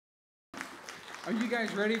Are you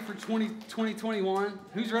guys ready for 2021?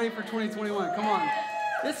 Who's ready for 2021? Come on.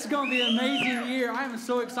 This is going to be an amazing year. I am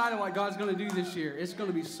so excited what God's going to do this year. It's going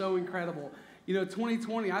to be so incredible. You know,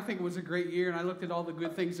 2020, I think it was a great year, and I looked at all the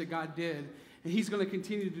good things that God did, and He's going to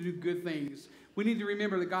continue to do good things. We need to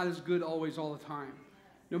remember that God is good always, all the time.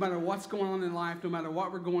 No matter what's going on in life, no matter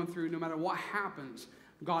what we're going through, no matter what happens,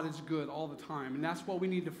 God is good all the time. And that's what we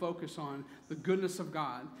need to focus on, the goodness of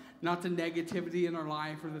God, not the negativity in our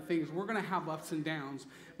life or the things. We're going to have ups and downs.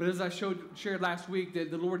 But as I shared last week,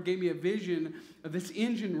 that the Lord gave me a vision of this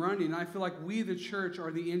engine running. And I feel like we, the church,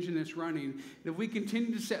 are the engine that's running. And if we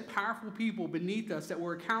continue to set powerful people beneath us that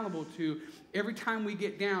we're accountable to, every time we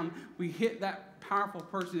get down, we hit that powerful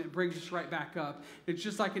person that brings us right back up. It's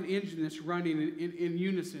just like an engine that's running in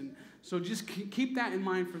unison. So just keep that in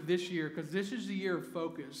mind for this year, because this is the year of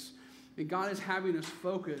focus. And God is having us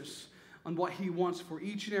focus on what He wants for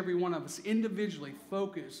each and every one of us. Individually,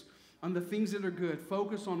 focus on the things that are good.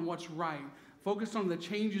 Focus on what's right. Focus on the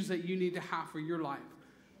changes that you need to have for your life.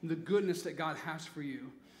 And the goodness that God has for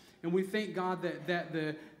you. And we thank God that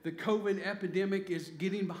the COVID epidemic is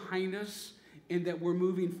getting behind us, and that we're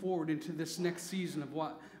moving forward into this next season of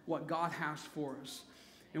what God has for us.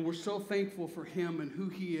 And we're so thankful for Him and who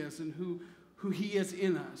He is and who He is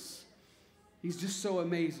in us. He's just so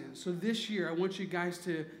amazing. So this year, I want you guys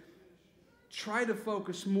to try to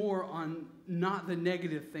focus more on not the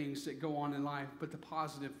negative things that go on in life, but the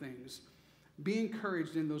positive things. Be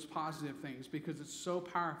encouraged in those positive things, because it's so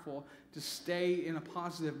powerful to stay in a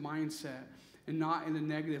positive mindset and not in a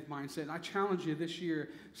negative mindset. And I challenge you this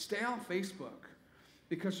year, stay on Facebook.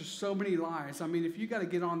 Because there's so many lies. I mean, if you got to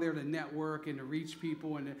get on there to network and to reach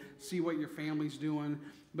people and to see what your family's doing,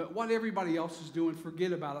 but what everybody else is doing,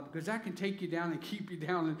 forget about it, because that can take you down and keep you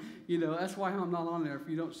down. And you know, that's why I'm not on there. If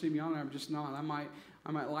you don't see me on there, I'm just not. I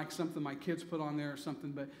might like something my kids put on there or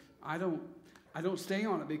something, but I don't stay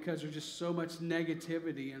on it, because there's just so much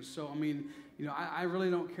negativity. And so, I mean, you know, I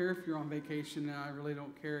really don't care if you're on vacation, and I really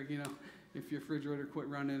don't care, you know, if your refrigerator quit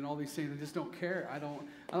running and all these things. I just don't care. I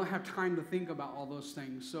don't have time to think about all those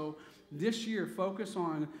things. So this year, focus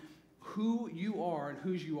on who you are and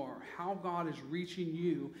whose you are, how God is reaching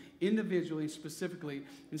you individually and specifically,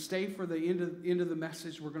 and stay for the end of the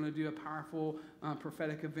message. We're going to do a powerful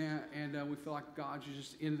prophetic event, and we feel like God should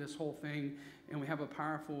just end this whole thing, and we have a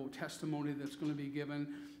powerful testimony that's going to be given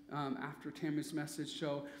after Tammy's message.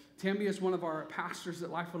 So Tammy is one of our pastors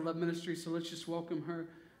at Life of Love Ministry, so let's just welcome her.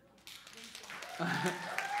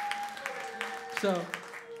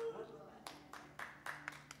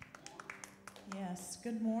 Yes,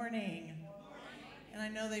 good morning. And I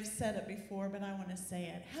know they've said it before, but I want to say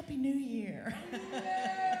it. Happy New Year.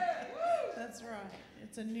 That's right.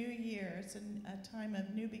 It's a new year. It's a time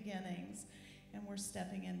of new beginnings, and we're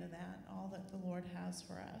stepping into that, all that the Lord has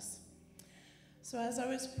for us. So as I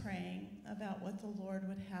was praying about what the Lord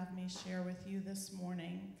would have me share with you this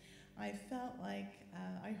morning, I felt like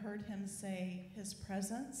I heard Him say His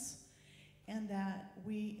presence, and that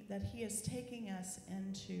He is taking us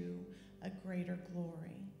into a greater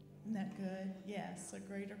glory. Isn't that good? Yes, a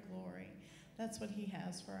greater glory. That's what He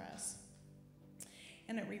has for us.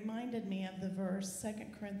 And it reminded me of the verse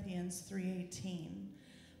 2 Corinthians 3:18.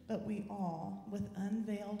 But we all, with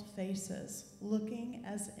unveiled faces, looking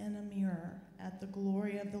as in a mirror at the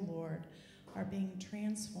glory of the Lord, are being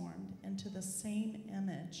transformed into the same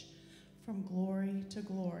image from glory to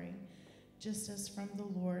glory, just as from the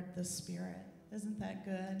Lord the Spirit. Isn't that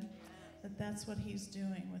good? That's what He's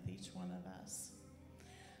doing with each one of us.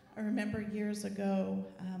 I remember years ago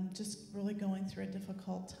just really going through a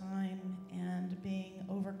difficult time and being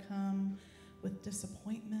overcome with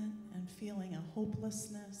disappointment and feeling a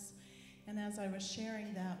hopelessness. And as I was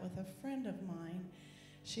sharing that with a friend of mine,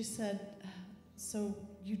 she said, so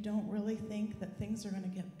you don't really think that things are going to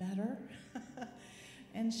get better?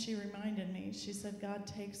 And she reminded me, she said, God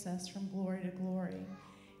takes us from glory to glory.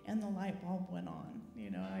 And the light bulb went on.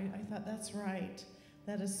 You know, I thought, that's right.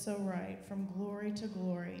 That is so right, from glory to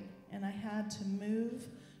glory. And I had to move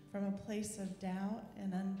from a place of doubt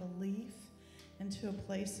and unbelief into a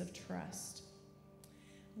place of trust.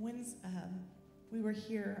 When we were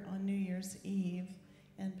here on New Year's Eve,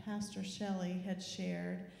 and Pastor Shelley had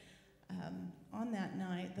shared on that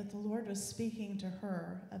night that the Lord was speaking to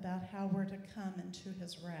her about how we're to come into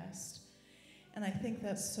His rest. And I think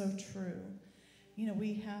that's so true. You know,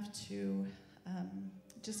 we have to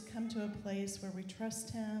just come to a place where we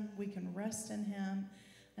trust Him, we can rest in Him,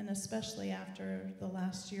 and especially after the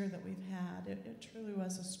last year that we've had, it truly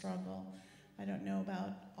was a struggle. I don't know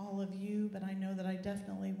about all of you, but I know that I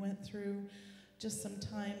definitely went through just some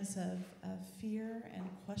times of fear and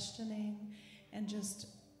questioning and just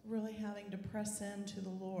really having to press into the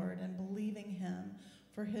Lord and believing him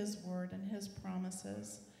for his word and his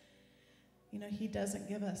promises. You know, he doesn't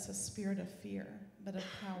give us a spirit of fear, but of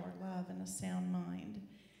power, love, and a sound mind.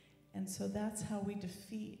 And so that's how we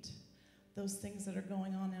defeat those things that are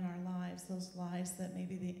going on in our lives, those lies that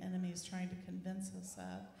maybe the enemy is trying to convince us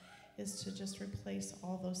of, is to just replace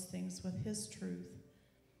all those things with his truth.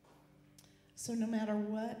 So no matter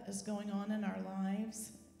what is going on in our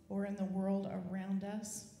lives or in the world around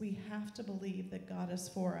us, we have to believe that God is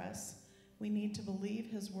for us. We need to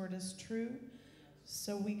believe his word is true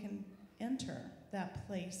so we can enter that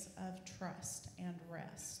place of trust and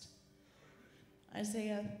rest.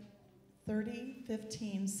 Isaiah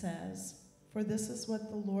 30:15 says, "For this is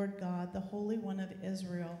what the Lord God, the Holy One of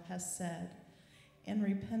Israel, has said. In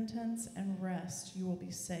repentance and rest you will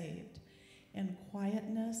be saved. In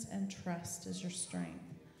quietness and trust is your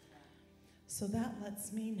strength." So that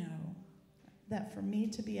lets me know that for me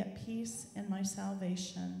to be at peace in my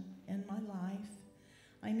salvation, in my life,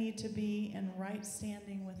 I need to be in right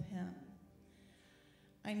standing with him.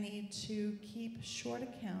 I need to keep short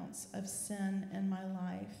accounts of sin in my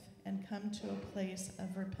life and come to a place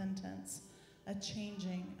of repentance, a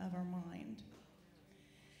changing of our mind.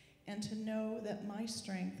 And to know that my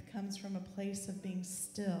strength comes from a place of being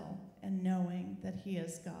still and knowing that he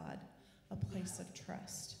is God, a place of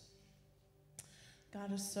trust.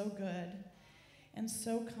 God is so good and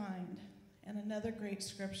so kind. And another great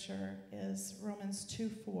scripture is Romans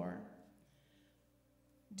 2:4.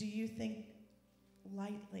 "Do you think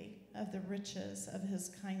lightly of the riches of his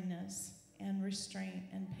kindness and restraint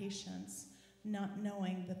and patience, not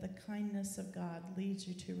knowing that the kindness of God leads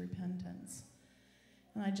you to repentance?"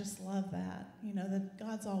 And I just love that, you know, that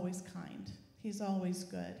God's always kind. He's always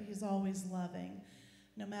good. He's always loving.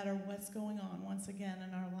 No matter what's going on, once again,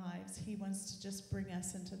 in our lives, he wants to just bring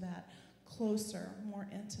us into that closer, more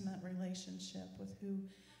intimate relationship with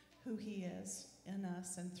who he is in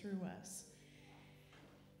us and through us.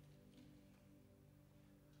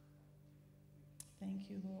 Thank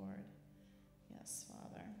you, Lord. Yes,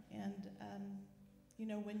 Father. And, you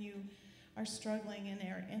know, when you are struggling in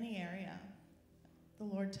any area, the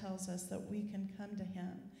Lord tells us that we can come to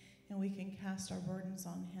him and we can cast our burdens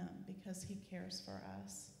on him because he cares for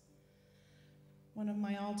us. One of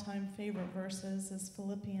my all-time favorite verses is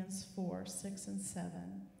Philippians 4:6 and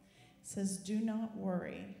 7. It says, "Do not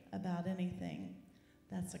worry about anything."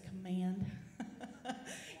 That's a command.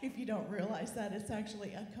 If you don't realize that, it's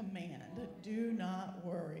actually a command. Do not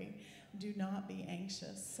worry. Do not be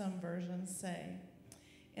anxious, some versions say.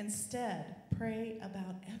 Instead, pray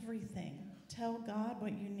about everything. Tell God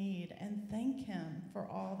what you need and thank him for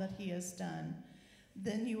all that he has done.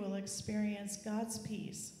 Then you will experience God's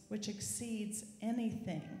peace, which exceeds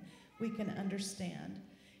anything we can understand.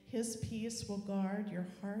 His peace will guard your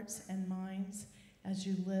hearts and minds as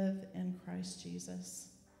you live in Christ Jesus.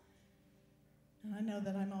 And I know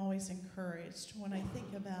that I'm always encouraged when I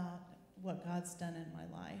think about what God's done in my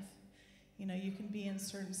life. You know, you can be in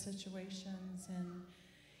certain situations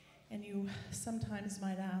and you sometimes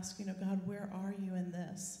might ask, you know, God, where are you in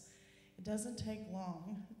this? It doesn't take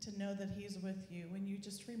long to know that he's with you when you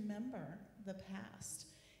just remember the past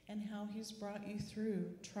and how he's brought you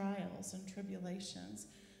through trials and tribulations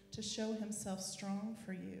to show himself strong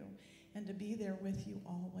for you and to be there with you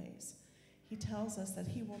always. He tells us that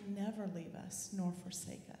he will never leave us nor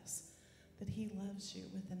forsake us, that he loves you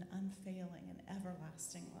with an unfailing and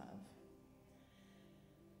everlasting love.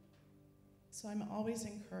 So I'm always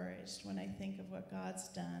encouraged when I think of what God's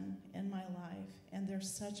done in my life, and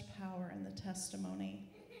there's such power in the testimony.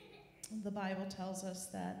 The Bible tells us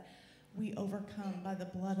that we overcome by the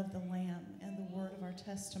blood of the Lamb and the word of our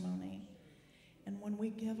testimony. And when we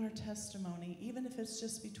give our testimony, even if it's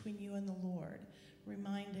just between you and the Lord,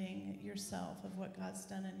 reminding yourself of what God's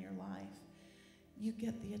done in your life, you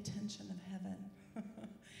get the attention of heaven.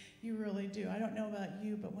 You really do. I don't know about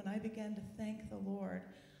you, but when I began to thank the Lord,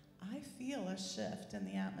 I feel a shift in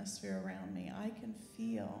the atmosphere around me. I can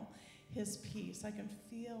feel his peace. I can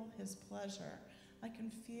feel his pleasure. I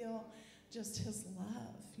can feel just his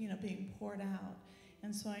love, you know, being poured out.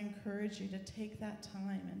 And so I encourage you to take that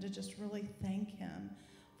time and to just really thank him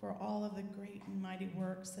for all of the great and mighty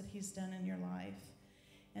works that he's done in your life,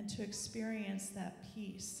 and to experience that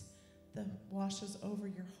peace that washes over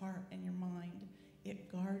your heart and your mind.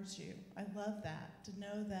 It guards you. I love that, to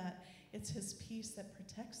know that it's his peace that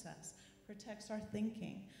protects us, protects our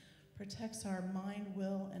thinking, protects our mind,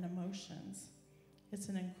 will, and emotions. It's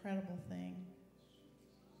an incredible thing.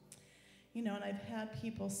 You know, and I've had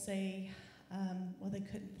people say, well, they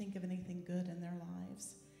couldn't think of anything good in their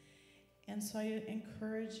lives. And so I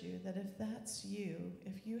encourage you that if that's you,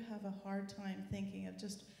 if you have a hard time thinking of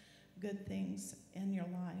just good things in your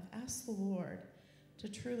life, ask the Lord to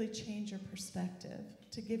truly change your perspective,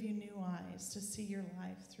 to give you new eyes, to see your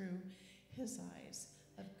life through his eyes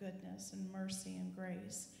of goodness and mercy and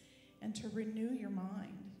grace, and to renew your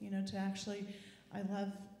mind, to actually, I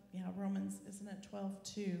love, Romans, isn't it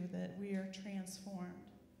 12:2, that we are transformed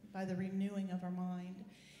by the renewing of our mind,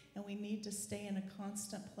 and we need to stay in a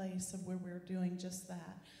constant place of where we're doing just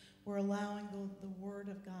that. We're allowing the Word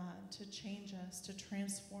of God to change us, to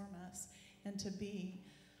transform us, and to be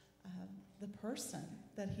the person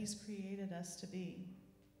that he's created us to be.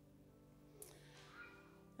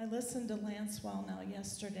 I listened to Lance Wallnau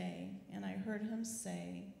yesterday, and I heard him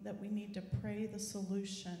say that we need to pray the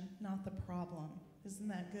solution, not the problem. Isn't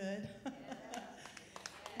that good?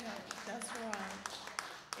 That's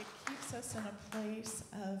right. It keeps us in a place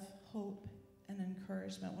of hope and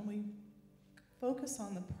encouragement. When we focus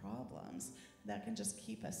on the problems, that can just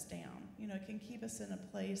keep us down. It can keep us in a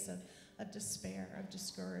place of despair, of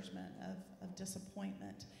discouragement, of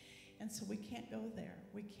disappointment. And so we can't go there.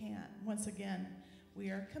 We can't. Once again, we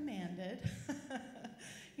are commanded,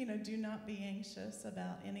 do not be anxious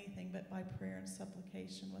about anything, but by prayer and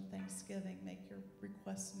supplication with thanksgiving, make your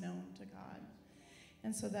requests known to God.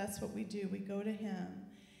 And so that's what we do. We go to him,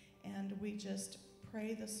 and we just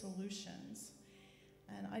pray the solutions.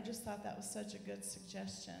 And I just thought that was such a good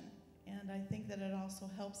suggestion. And I think that it also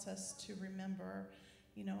helps us to remember,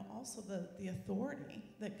 also the authority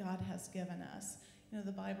that God has given us.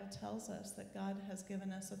 The Bible tells us that God has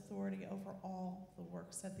given us authority over all the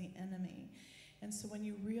works of the enemy. And so when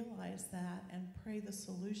you realize that and pray the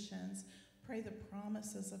solutions, pray the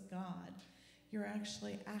promises of God, you're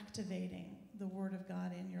actually activating the Word of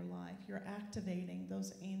God in your life. You're activating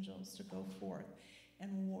those angels to go forth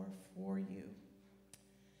and war for you.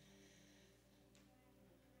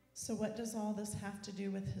 So what does all this have to do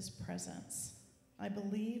with his presence? I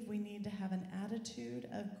believe we need to have an attitude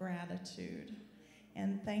of gratitude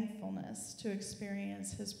and thankfulness to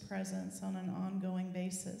experience his presence on an ongoing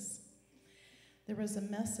basis. There was a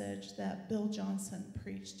message that Bill Johnson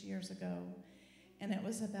preached years ago, and it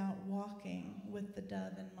was about walking with the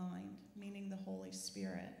dove in mind, meaning the Holy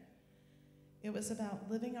Spirit. It was about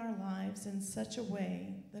living our lives in such a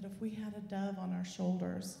way that if we had a dove on our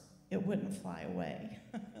shoulders, it wouldn't fly away.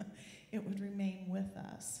 It would remain with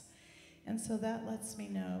us. And so that lets me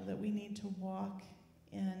know that we need to walk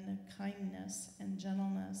in kindness and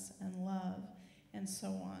gentleness and love and so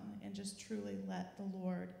on, and just truly let the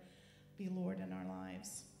Lord be Lord in our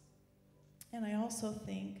lives. And I also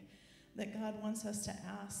think that God wants us to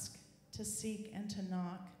ask, to seek, and to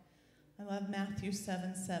knock. I love Matthew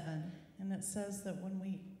 7:7, and it says that when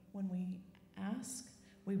we ask,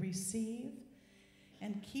 we receive,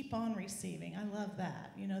 and keep on receiving. I love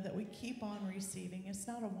that, that we keep on receiving. It's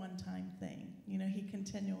not a one-time thing. He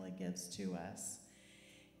continually gives to us.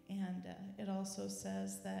 And it also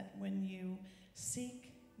says that when you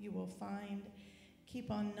seek, you will find.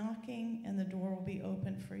 Keep on knocking, and the door will be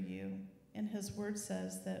open for you. And his word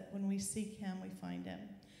says that when we seek him, we find him.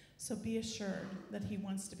 So be assured that he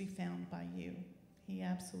wants to be found by you. He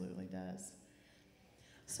absolutely does.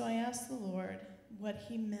 So I asked the Lord what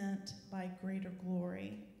he meant by greater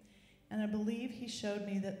glory. And I believe he showed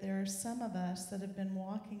me that there are some of us that have been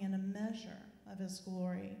walking in a measure of his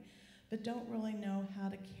glory, but don't really know how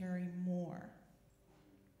to carry more.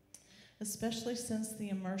 Especially since the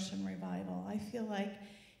immersion revival, I feel like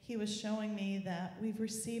he was showing me that we've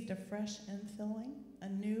received a fresh infilling, a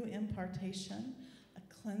new impartation, a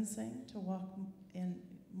cleansing to walk in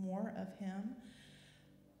more of him.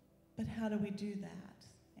 But how do we do that?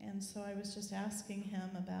 And so I was just asking him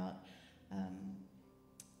about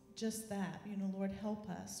just that. Lord, help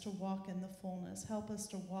us to walk in the fullness. Help us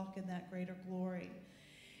to walk in that greater glory.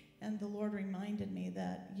 And the Lord reminded me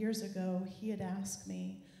that years ago he had asked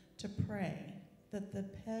me to pray that the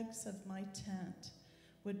pegs of my tent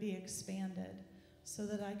would be expanded so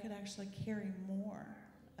that I could actually carry more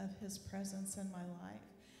of his presence in my life,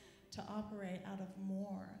 to operate out of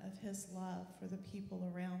more of his love for the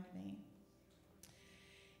people around me.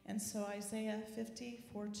 And so Isaiah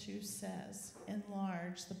 54:2 says,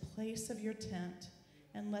 enlarge the place of your tent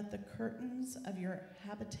and let the curtains of your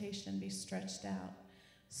habitation be stretched out.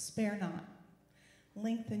 Spare not.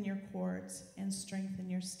 Lengthen your cords and strengthen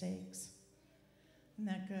your stakes. Isn't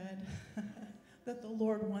that good? That the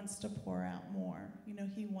Lord wants to pour out more.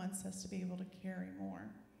 He wants us to be able to carry more.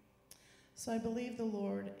 So I believe the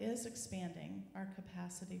Lord is expanding our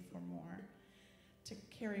capacity for more, to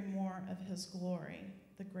carry more of his glory,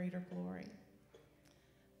 the greater glory.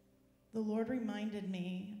 the Lord reminded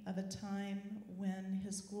me of a time when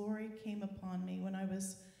his glory came upon me when I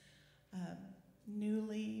was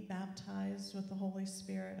newly baptized with the Holy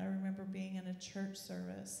Spirit. I remember being in a church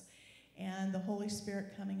service and the Holy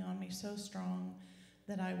Spirit coming on me so strong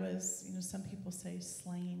that I was, some people say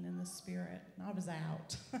slain in the Spirit. And I was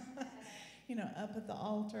out, up at the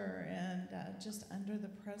altar and just under the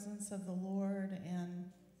presence of the Lord and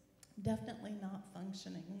definitely not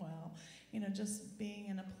functioning well, just being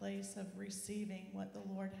in a place of receiving what the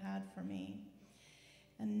Lord had for me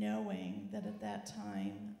and knowing that at that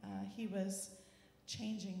time he was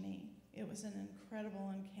changing me. It was an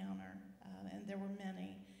incredible encounter, and there were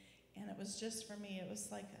many. And it was just for me, it was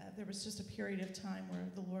like there was just a period of time where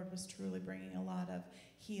the Lord was truly bringing a lot of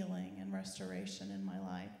healing and restoration in my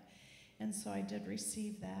life. And so I did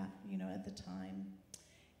receive that, at the time.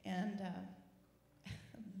 And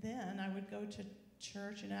then I would go to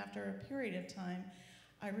church, and after a period of time,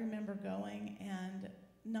 I remember going and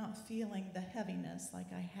not feeling the heaviness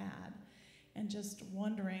like I had, and just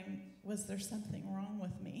wondering, was there something wrong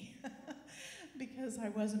with me? Because I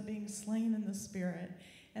wasn't being slain in the Spirit.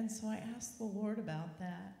 And so I asked the Lord about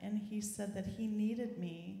that, and he said that he needed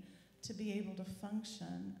me to be able to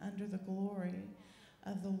function under the glory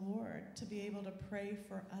of the Lord, to be able to pray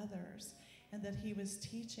for others, and that he was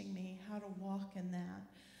teaching me how to walk in that,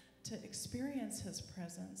 to experience his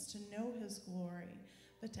presence, to know his glory,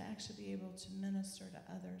 but to actually be able to minister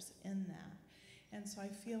to others in that. And so I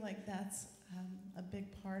feel like that's a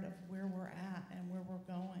big part of where we're at and where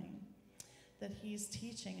we're going, that he's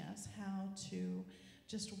teaching us how to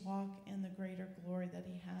just walk in the greater glory that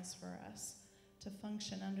he has for us, to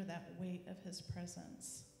function under that weight of his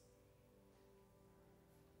presence.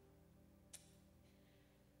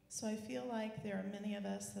 So I feel like there are many of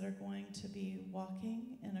us that are going to be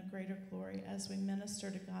walking in a greater glory as we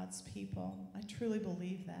minister to God's people. I truly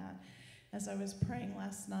believe that. As I was praying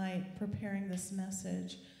last night, preparing this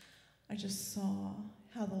message, I just saw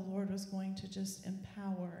how the Lord was going to just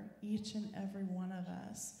empower each and every one of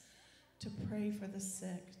us to pray for the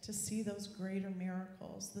sick, to see those greater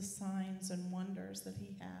miracles, the signs and wonders that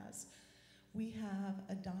he has. We have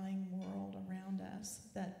a dying world around us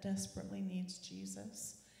that desperately needs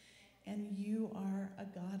Jesus. And you are a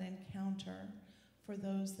God encounter for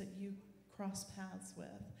those that you cross paths with.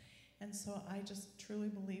 And so I just truly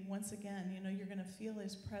believe, once again, you're going to feel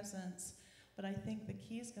his presence, but I think the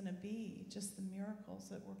key is going to be just the miracles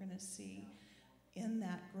that we're going to see in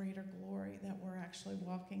that greater glory that we're actually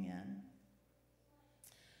walking in.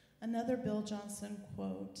 Another Bill Johnson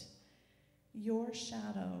quote, "Your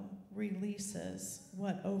shadow releases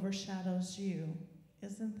what overshadows you."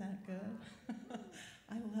 Isn't that good?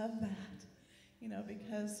 I love that,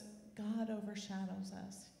 because God overshadows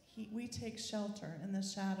us. We take shelter in the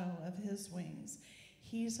shadow of his wings.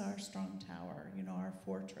 He's our strong tower, our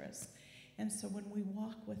fortress. And so when we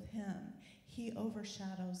walk with him, he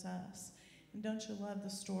overshadows us. And don't you love the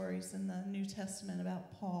stories in the New Testament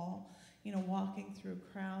about Paul, walking through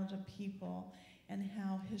crowds of people and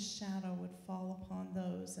how his shadow would fall upon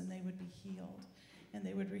those and they would be healed and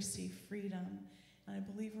they would receive freedom. And I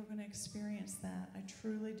believe we're going to experience that. I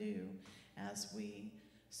truly do, as we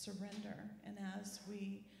surrender and as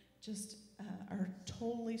we just are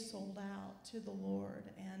totally sold out to the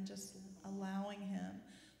Lord and just allowing him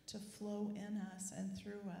to flow in us and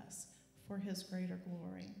through us for his greater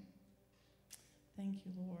glory. Thank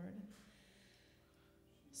you, Lord.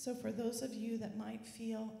 So for those of you that might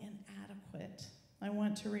feel inadequate, I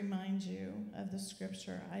want to remind you of the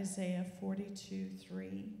scripture, Isaiah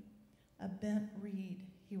 42:3. "A bent reed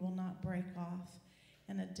he will not break off,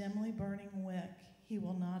 and a dimly burning wick he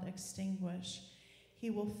will not extinguish. He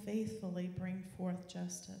will faithfully bring forth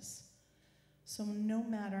justice." So no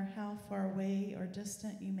matter how far away or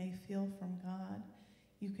distant you may feel from God,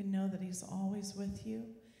 you can know that he's always with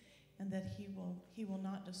you and that he will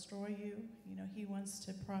not destroy you. He wants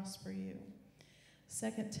to prosper you.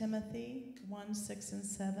 2 Timothy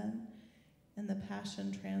 1:6-7 in the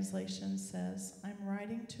Passion Translation says, "I'm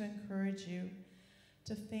writing to encourage you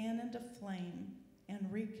to fan into flame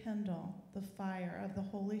and rekindle the fire of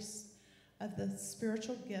the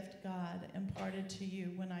spiritual gift God imparted to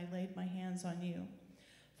you when I laid my hands on you.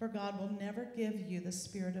 For God will never give you the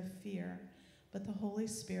spirit of fear, but the Holy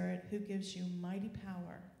Spirit who gives you mighty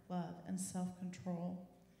power, love, and self-control."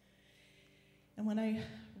 And when I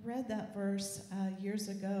read that verse years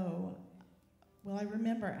ago, I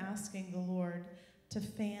remember asking the Lord to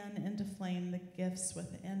fan into flame the gifts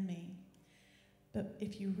within me. But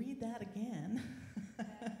if you read that again,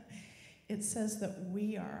 it says that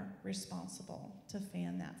we are responsible to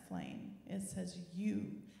fan that flame. It says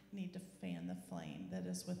you need to fan the flame that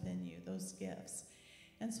is within you, those gifts.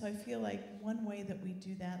 And so I feel like one way that we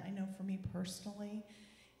do that, I know for me personally,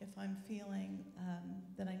 if I'm feeling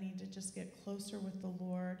that I need to just get closer with the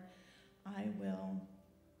Lord, I will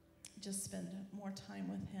just spend more time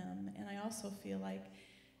with him. And I also feel like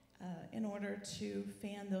in order to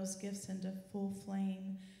fan those gifts into full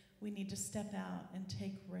flame, we need to step out and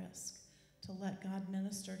take risk to let God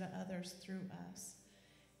minister to others through us.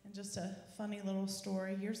 And just a funny little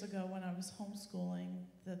story, years ago when I was homeschooling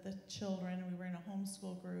the children, we were in a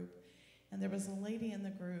homeschool group, and there was a lady in the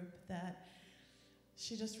group that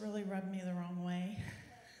she just really rubbed me the wrong way.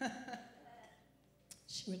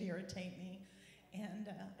 She would irritate me, and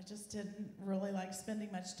I just didn't really like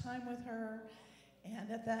spending much time with her. And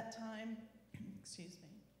at that time, excuse me.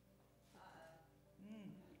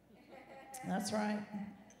 That's right.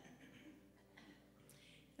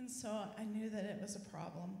 And so I knew that it was a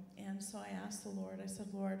problem. And so I asked the Lord, I said,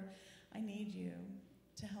 Lord, I need you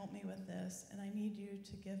to help me with this, and I need you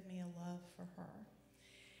to give me a love for her.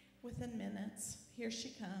 Within minutes, here she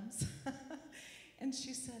comes. And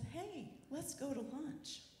she said, hey, let's go to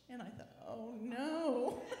lunch. And I thought, oh,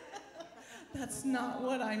 no. That's not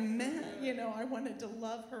what I meant. You know, I wanted to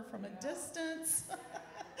love her from a distance.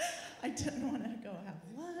 I didn't want to go have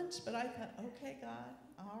lunch, but I thought, okay, God,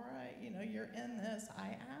 all right, you know, you're in this.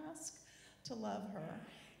 I asked to love her.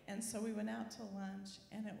 And so we went out to lunch,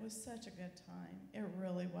 and it was such a good time. It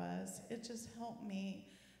really was. It just helped me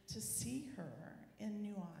to see her in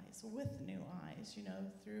new eyes, with new eyes, you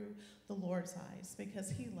know, through the Lord's eyes,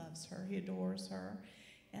 because he loves her, he adores her.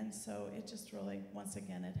 And so it just really, once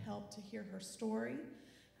again, it helped to hear her story,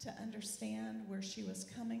 to understand where she was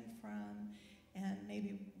coming from, and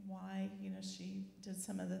maybe why, you know, she did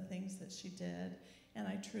some of the things that she did. And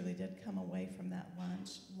I truly did come away from that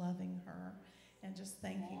lunch loving her and just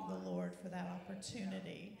thanking the Lord for that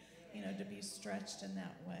opportunity, you know, to be stretched in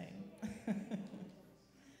that way.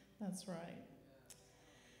 That's right.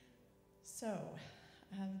 So,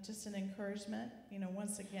 just an encouragement, you know,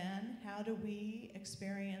 once again, how do we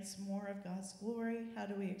experience more of God's glory? How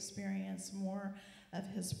do we experience more of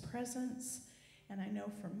his presence? And I know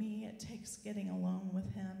for me, it takes getting alone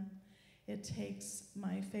with him. It takes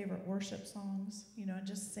my favorite worship songs, you know,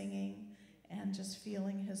 just singing and just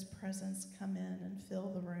feeling his presence come in and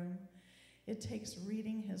fill the room. It takes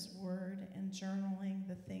reading his word and journaling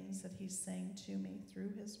the things that he's saying to me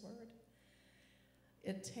through his word.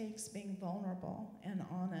 It takes being vulnerable and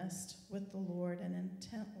honest with the Lord and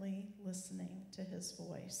intently listening to his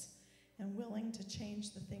voice and willing to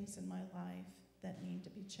change the things in my life that need to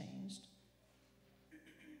be changed.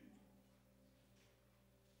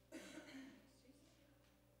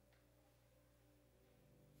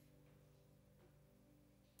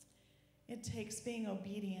 It takes being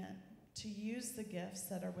obedient to use the gifts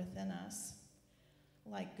that are within us,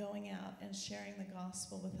 like going out and sharing the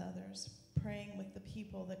gospel with others, praying with the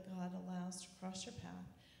people that God allows to cross your path,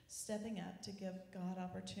 stepping up to give God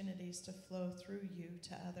opportunities to flow through you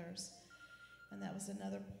to others. And that was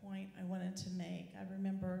another point I wanted to make. I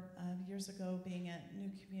remember years ago being at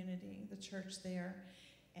New Community, the church there,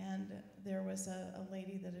 and there was a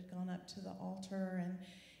lady that had gone up to the altar,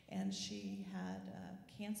 and she had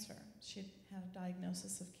cancer. She had a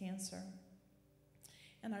diagnosis of cancer.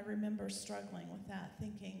 And I remember struggling with that,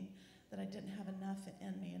 thinking that I didn't have enough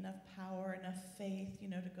in me, enough power, enough faith, you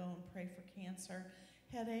know, to go and pray for cancer.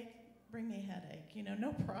 Headache, bring me a headache, you know,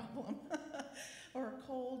 no problem. Or a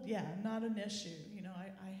cold, yeah, not an issue. You know,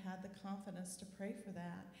 I had the confidence to pray for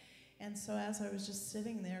that. And so as I was just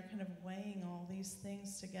sitting there kind of weighing all these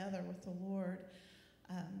things together with the Lord,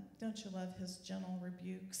 don't you love his gentle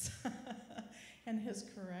rebukes and his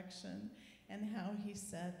correction, and how he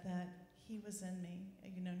said that he was in me,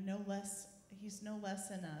 you know, he's no less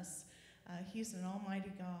in us. He's an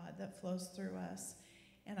almighty God that flows through us.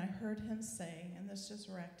 And I heard him say, and this just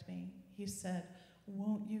wrecked me, he said,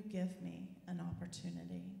 won't you give me an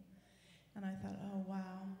opportunity? And I thought, oh,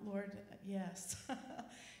 wow, Lord, yes.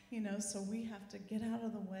 You know, so we have to get out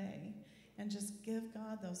of the way and just give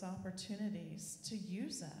God those opportunities to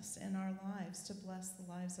use us in our lives, to bless the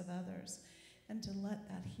lives of others, and to let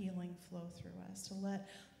that healing flow through us, to let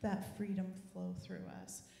that freedom flow through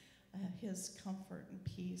us, his comfort and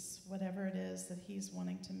peace, whatever it is that he's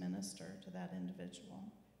wanting to minister to that individual.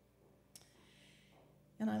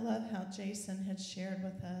 And I love how Jason had shared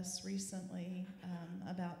with us recently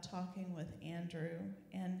about talking with Andrew,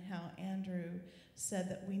 and how Andrew said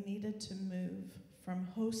that we needed to move from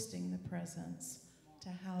hosting the presence to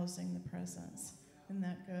housing the presence. Isn't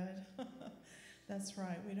that good? That's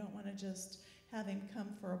right. We don't want to just have him come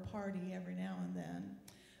for a party every now and then.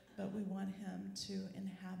 but we want him to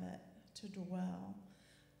inhabit, to dwell,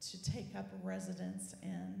 to take up residence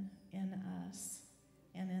in us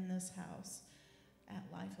and in this house at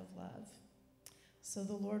Life of Love. So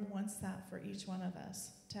the Lord wants that for each one of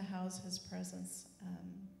us, to house his presence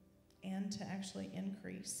and to actually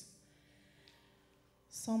increase.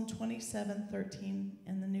 Psalm 27:13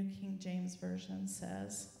 in the New King James Version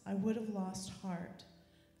says, I would have lost heart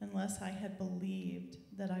unless I had believed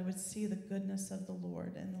that I would see the goodness of the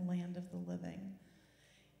Lord in the land of the living.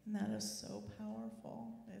 And that is so powerful.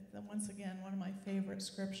 Once again, one of my favorite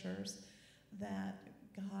scriptures, that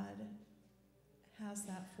God has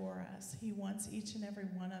that for us. He wants each and every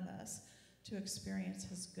one of us to experience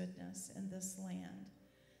his goodness in this land.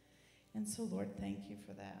 And so, Lord, thank you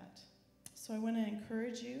for that. So I want to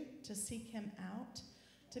encourage you to seek him out,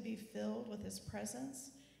 to be filled with his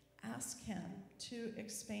presence. Ask him to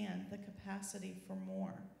expand the capacity for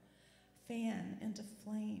more. Fan into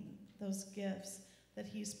flame those gifts that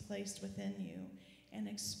he's placed within you, and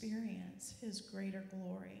experience his greater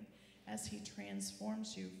glory as he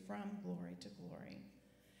transforms you from glory to glory.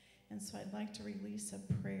 And so I'd like to release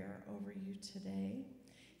a prayer over you today.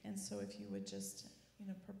 And so if you would just,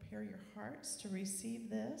 prepare your hearts to receive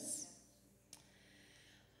this.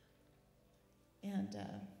 And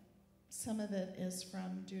some of it is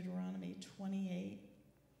from Deuteronomy 28,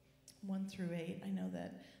 1 through 8. I know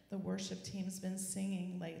that the worship team's been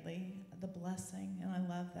singing lately, the blessing, and I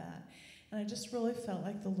love that. And I just really felt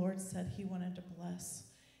like the Lord said he wanted to bless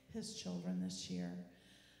his children this year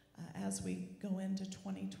as we go into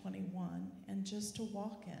 2021, and just to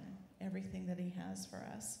walk in everything that he has for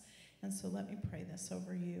us. And so let me pray this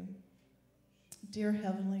over you. Dear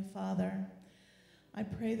Heavenly Father, I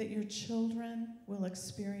pray that your children will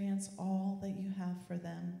experience all that you have for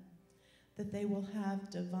them, that they will have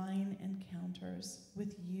divine encounters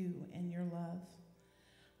with you and your love.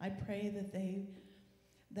 I pray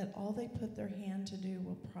that all they put their hand to do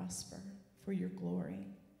will prosper for your glory,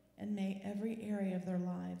 and may every area of their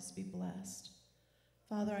lives be blessed.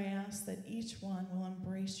 Father, I ask that each one will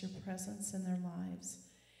embrace your presence in their lives,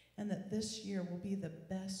 and that this year will be the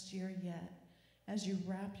best year yet, as you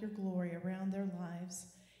wrap your glory around their lives,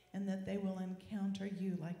 and that they will encounter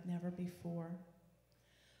you like never before.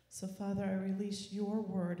 So, Father, I release your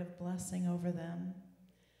word of blessing over them.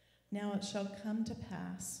 Now it shall come to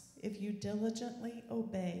pass, if you diligently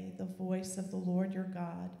obey the voice of the Lord your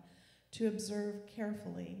God, to observe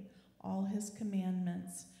carefully all his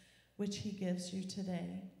commandments which he gives you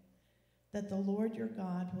today, that the Lord your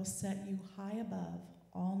God will set you high above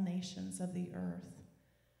all nations of the earth.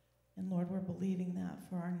 And Lord, we're believing that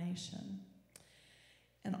for our nation.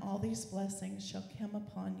 And all these blessings shall come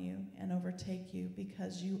upon you and overtake you,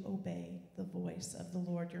 because you obey the voice of the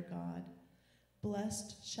Lord your God.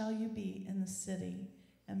 Blessed shall you be in the city,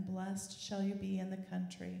 and blessed shall you be in the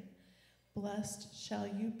country. Blessed shall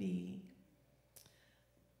you be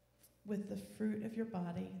with the fruit of your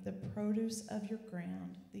body, the produce of your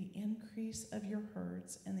ground, the increase of your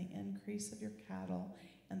herds, and the increase of your cattle,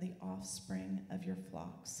 and the offspring of your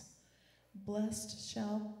flocks. Blessed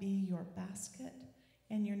shall be your basket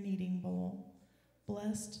and your kneading bowl.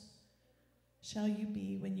 Blessed shall you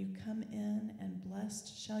be when you come in, and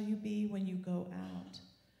blessed shall you be when you go out.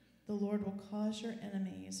 The Lord will cause your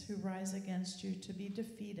enemies who rise against you to be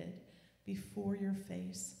defeated before your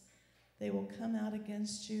face. They will come out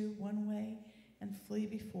against you one way and flee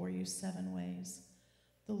before you 7 ways.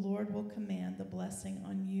 The Lord will command the blessing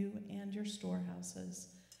on you and your storehouses,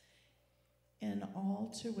 in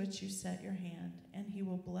all to which you set your hand, and he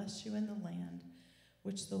will bless you in the land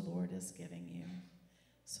which the Lord is giving you.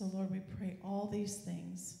 So, Lord, we pray all these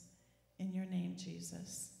things in your name,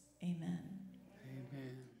 Jesus. Amen.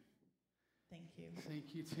 Amen. Thank you.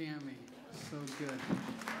 Thank you, Tammy. So good.